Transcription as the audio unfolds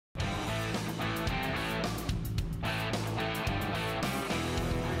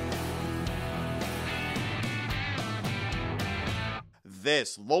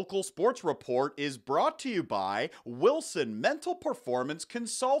This local sports report is brought to you by Wilson Mental Performance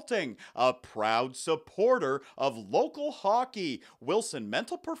Consulting, a proud supporter of local hockey. Wilson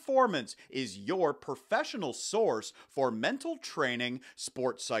Mental Performance is your professional source for mental training,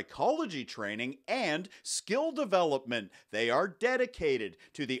 sports psychology training, and skill development. They are dedicated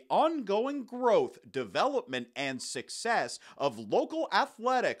to the ongoing growth, development, and success of local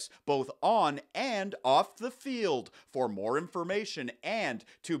athletics, both on and off the field. For more information and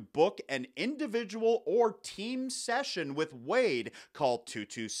to book an individual or team session with Wade, call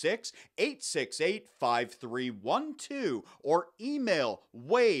 226-868-5312 or email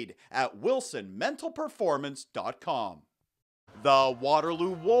wade@wilsonmentalperformance.com. The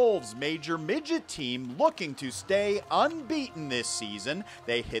Waterloo Wolves major midget team looking to stay unbeaten this season.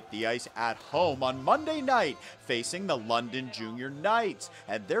 They hit the ice at home on Monday night facing the London Junior Knights,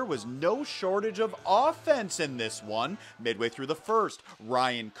 and there was no shortage of offense in this one. Midway through the first,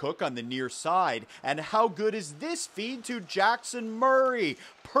 Ryan Cook on the near side, and how good is this feed to Jackson Murray?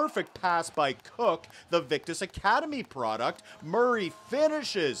 Perfect pass by Cook, the Victus Academy product. Murray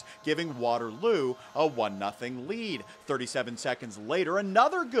finishes, giving Waterloo a 1-0 lead. 37 seconds later,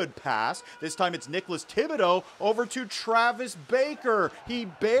 another good pass. This time it's Nicholas Thibodeau over to Travis Baker. He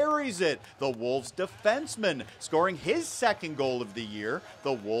buries it. The Wolves defenseman scoring his second goal of the year.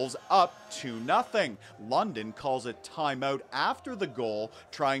 The Wolves up 2-0. London calls a timeout after the goal,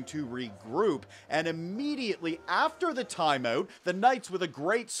 trying to regroup, and immediately after the timeout, the Knights with a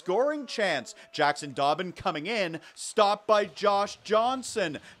great scoring chance. Jackson Dobbin coming in, stopped by Josh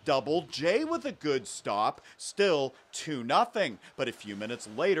Johnson. Double J with a good stop, still 2-0. But a few minutes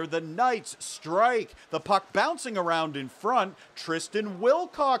later, the Knights strike. The puck bouncing around in front. Tristan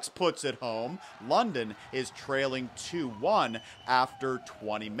Wilcox puts it home. London is trailing 2-1 after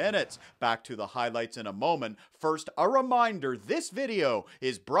 20 minutes. Back to the highlights in a moment. First, a reminder, this video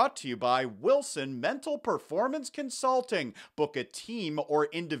is brought to you by Wilson Mental Performance Consulting. Book a team or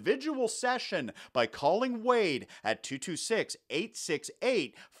individual session by calling Wade at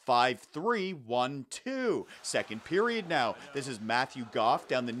 226-868-5312. Second period now. This is Matthew Goff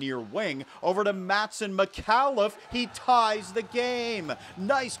down the near wing over to Matson McAuliffe. He ties the game.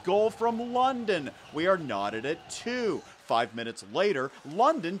 Nice goal from London. We are knotted at 2. 5 minutes later,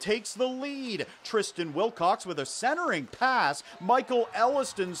 London takes the lead. Tristan Wilcox with a centering pass. Michael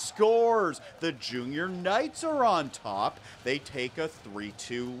Elliston scores. The Junior Knights are on top. They take a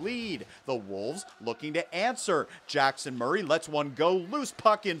 3-2 lead. The Wolves looking to answer. Jackson Murray lets one go. Loose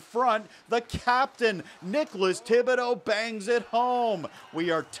puck in front. The captain, Nicholas Thibodeau, bangs it home.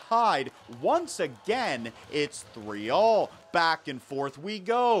 We are tied once again. It's 3-all. Back and forth we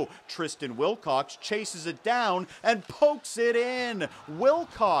go. Tristan Wilcox chases it down and pokes it in.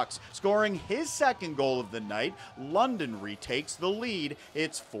 Wilcox scoring his second goal of the night. London retakes the lead.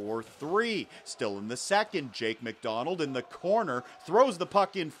 It's 4-3. Still in the second, Jake McDonald in the corner throws the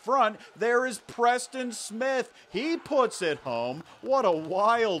puck in front. There is Preston Smith. He puts it home. What a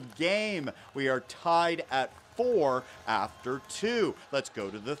wild game. We are tied at 4 after 2. Let's go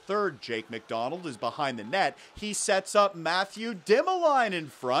to the third. Jake McDonald is behind the net. He sets up Matthew Dimmeline in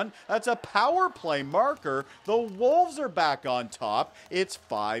front. That's a power play marker. The Wolves are back on top. It's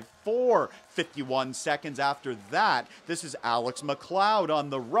 5-4. 51 seconds after that, this is Alex McLeod on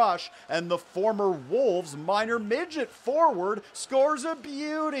the rush, and the former Wolves minor midget forward scores a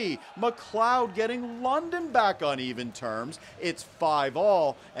beauty. McLeod getting London back on even terms. It's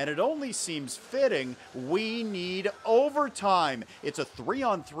 5-all, and it only seems fitting we need overtime. It's a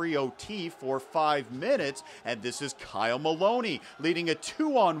 3-on-3 OT for 5 minutes, and this is Kyle Maloney leading a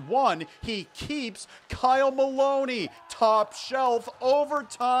 2-on-1. He keeps Kyle Maloney, top shelf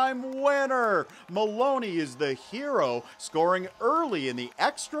overtime winner. Maloney is the hero, scoring early in the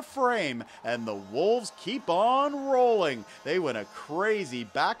extra frame, and the Wolves keep on rolling. They win a crazy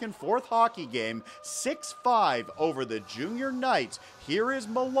back-and-forth hockey game, 6-5 over the Junior Knights. Here is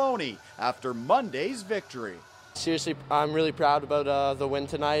Maloney after Monday's victory. Seriously, I'm really proud about the win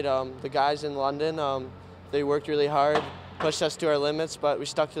tonight. The guys in London, they worked really hard, pushed us to our limits, but we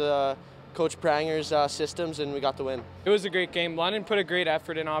stuck to Coach Pranger's systems, and we got the win. It was a great game. London put a great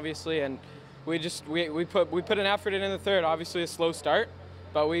effort in, obviously, and we put an effort in the third. Obviously, a slow start,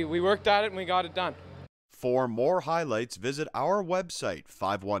 but we worked at it and we got it done. For more highlights, visit our website,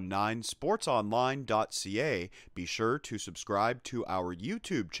 519sportsonline.ca. Be sure to subscribe to our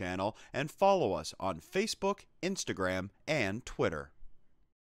YouTube channel and follow us on Facebook, Instagram, and Twitter.